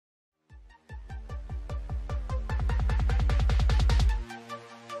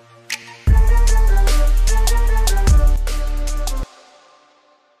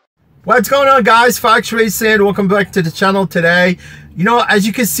What's going on, guys? Fox Racing. Welcome back to the channel today. You know, as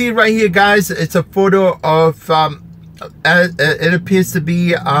you can see right here, guys, it's a photo of it appears to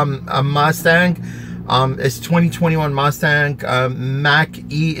be a Mustang. It's 2021 Mustang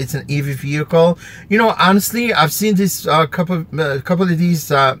Mach-E. It's an EV vehicle. You know, honestly, I've seen this couple of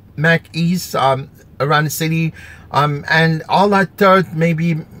these Mach-E's around the city, and all I thought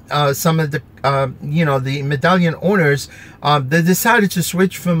maybe some of the you know, the medallion owners, they decided to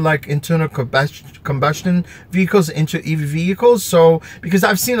switch from like internal combustion vehicles into EV vehicles. So because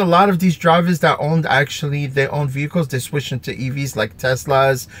I've seen a lot of these drivers that owned actually their own vehicles, they switched into EVs like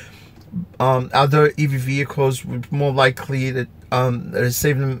Teslas, other EV vehicles would more likely to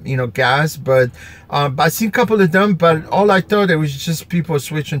save them, you know, gas. But I've seen a couple of them, but all I thought it was just people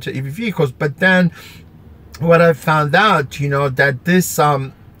switching to EV vehicles. But then what I found out, you know, that this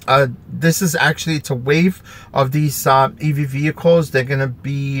is actually, it's a wave of these EV vehicles. They're gonna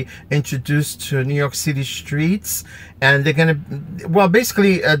be introduced to New York City streets, and they're gonna, well,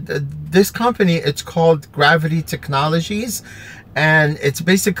 basically this company, it's called Gravitytechnologies, and it's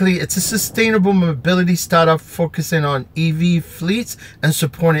basically, it's a sustainable mobility startup focusing on EV fleets and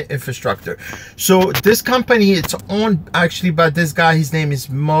supporting infrastructure. So this company, it's owned actually by this guy. His name is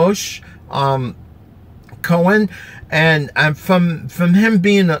Moshe Cohen, and from him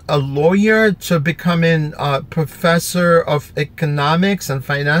being a lawyer to becoming a professor of economics and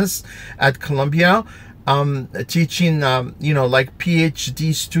finance at Columbia, teaching you know, like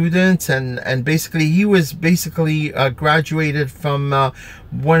PhD students, and basically he was basically graduated from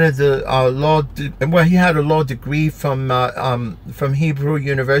one of the well, he had a law degree from Hebrew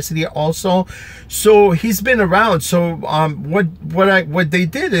University also. So he's been around. So what they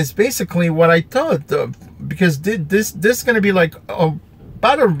did is basically what I thought, because this is going to be like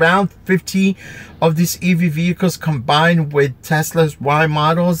about around 50 of these EV vehicles combined with Tesla's Y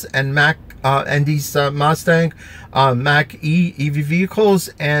models and and these Mustang Mach-E EV vehicles,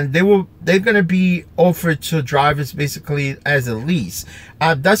 and they're going to be offered to drivers basically as a lease.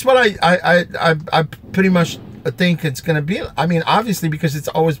 That's what I pretty much think it's going to be. I mean, obviously, because it's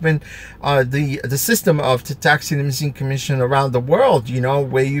always been the system of the Taxi Limousine Commission around the world, you know,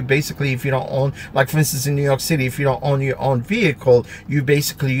 where you basically, if you don't own, like for instance in New York City, if you don't own your own vehicle, you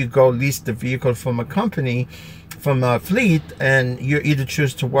go lease the vehicle from a company, from a fleet, and you either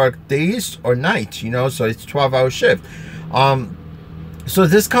choose to work days or nights, you know, so it's 12-hour shift. So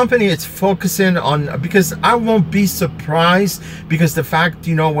this company, it's focusing on, because I won't be surprised, because the fact,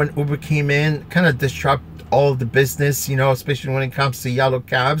 you know, when Uber came in, kind of disrupt all the business, you know, especially when it comes to yellow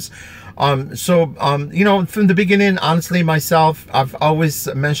cabs. You know, from the beginning, honestly, myself, I've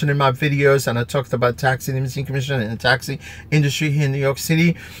always mentioned in my videos, and I talked about Taxi Limousine Commission and the taxi industry here in New York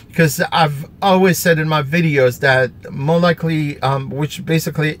City, because I've always said in my videos that more likely, which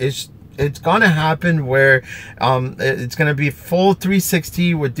basically is, it's gonna happen where it's gonna be full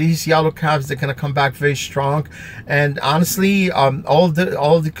 360 with these yellow cabs. They're gonna come back very strong, and honestly, all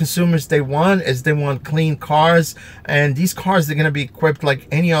the consumers, they want clean cars, and these cars, they're gonna be equipped like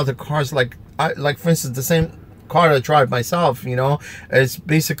any other cars. Like for instance, the same car I drive myself, you know, it's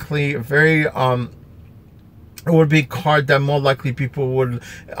basically very it would be a car that more likely people would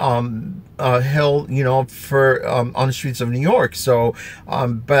hail, you know, for on the streets of New York. So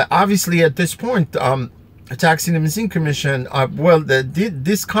but obviously at this point, Taxi Limousine Commission, well,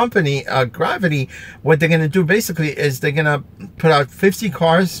 this company, Gravity, what they're gonna do basically is they're gonna put out 50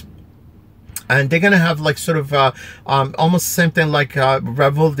 cars, and they're gonna have like sort of almost the same thing like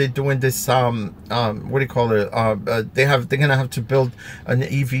Revel. They're doing this what do you call it? They're gonna have to build an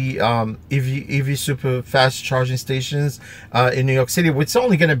EV super fast charging stations in New York City. It's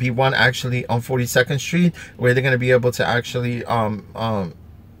only gonna be one actually on 42nd Street, where they're gonna be able to actually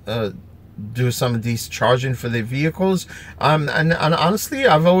do some of these charging for their vehicles. And honestly,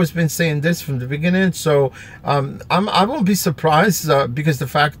 I've always been saying this from the beginning. So I won't be surprised, because the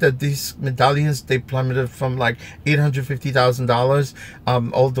fact that these medallions, they plummeted from like $850,000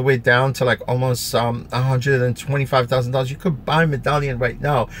 all the way down to like almost $125,000. You could buy a medallion right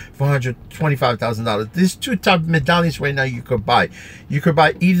now for $125,000. These two type of medallions right now you could buy. You could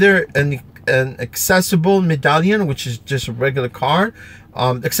buy either an accessible medallion, which is just a regular car.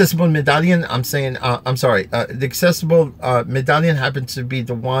 Accessible medallion, I'm saying, I'm sorry, the accessible medallion happens to be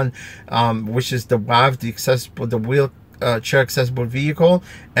the one which is the WAV, the wheelchair accessible vehicle,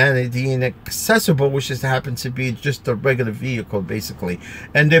 and the inaccessible, which is happens to be just a regular vehicle basically.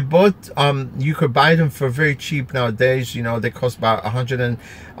 And they're both you could buy them for very cheap nowadays. You know, they cost about 100, and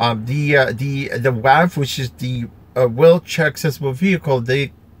the WAV, which is the wheelchair accessible vehicle,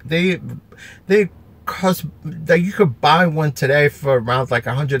 they cost that you could buy one today for around like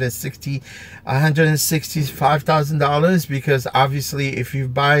 $165,000, because obviously if you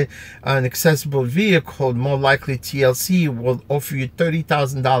buy an accessible vehicle, more likely TLC will offer you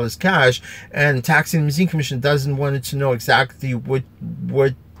 $30,000 cash, and Tax and Limousine Commission doesn't want to know exactly what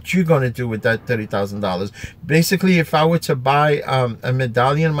you're going to do with that $30,000. Basically, if I were to buy a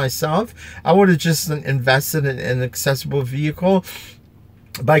medallion myself, I would have just invested in an accessible vehicle.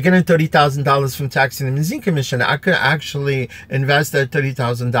 By getting $30,000 from Tax and Limousine Commission, I could actually invest that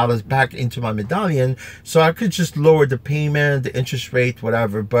 $30,000 back into my medallion, so I could just lower the payment, the interest rate,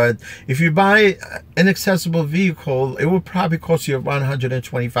 whatever. But if you buy an accessible vehicle, it will probably cost you around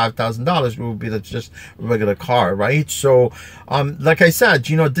 $125,000, which will be just a regular car, right? So, like I said,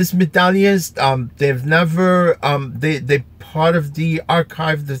 you know, this medallions, they've never, they part of the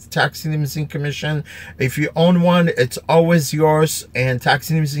archive, the Tax and Limousine Commission. If you own one, it's always yours, and Tax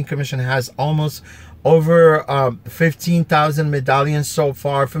and Limousine Commission has almost over 15,000 medallions so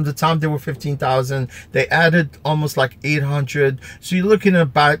far. From the time there were 15,000, they added almost like 800, so you're looking at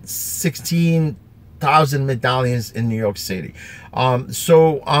about 16,000 medallions in New York City.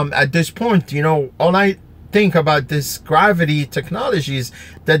 At this point, you know, all I think about this Gravitytechnologies,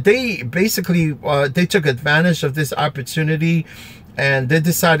 that they basically they took advantage of this opportunity, and they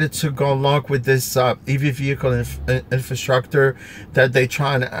decided to go along with this EV vehicle infrastructure that they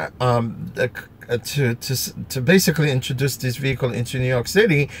try to basically introduce this vehicle into New York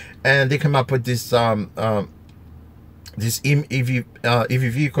City, and they come up with this these EV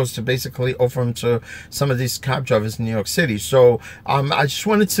vehicles to basically offer them to some of these cab drivers in New York City. So I just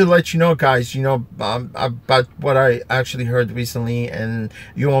wanted to let you know, guys, you know, about what I actually heard recently, and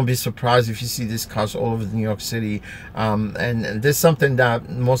you won't be surprised if you see these cars all over New York City. And there's something that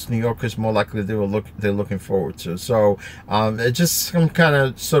most New Yorkers more likely they're looking forward to. So it's just some kind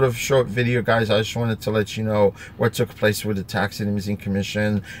of sort of short video, guys. I just wanted to let you know what took place with the Tax and Limousine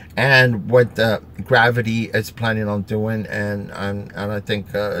Commission and what Gravity is planning on doing. And I think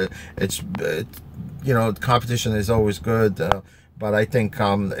it's you know, competition is always good, but I think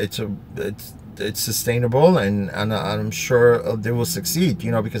it's sustainable, and I'm sure they will succeed,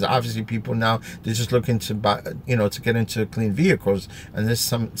 you know, because obviously people now, they're just looking to buy, you know, to get into clean vehicles, and this is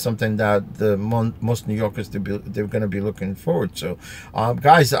something that the most New Yorkers they're going to be looking forward to.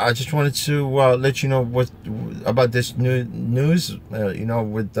 Guys, I just wanted to let you know what about this new news, you know,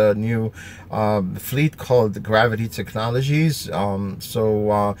 with the new fleet called Gravitytechnologies.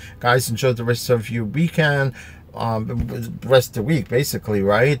 Guys, enjoy the rest of your weekend, the rest of the week, basically,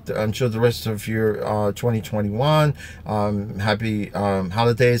 right? Enjoy the rest of your 2021. Happy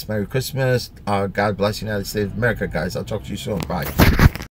holidays, Merry Christmas. God bless the United States of America, guys. I'll talk to you soon. Bye.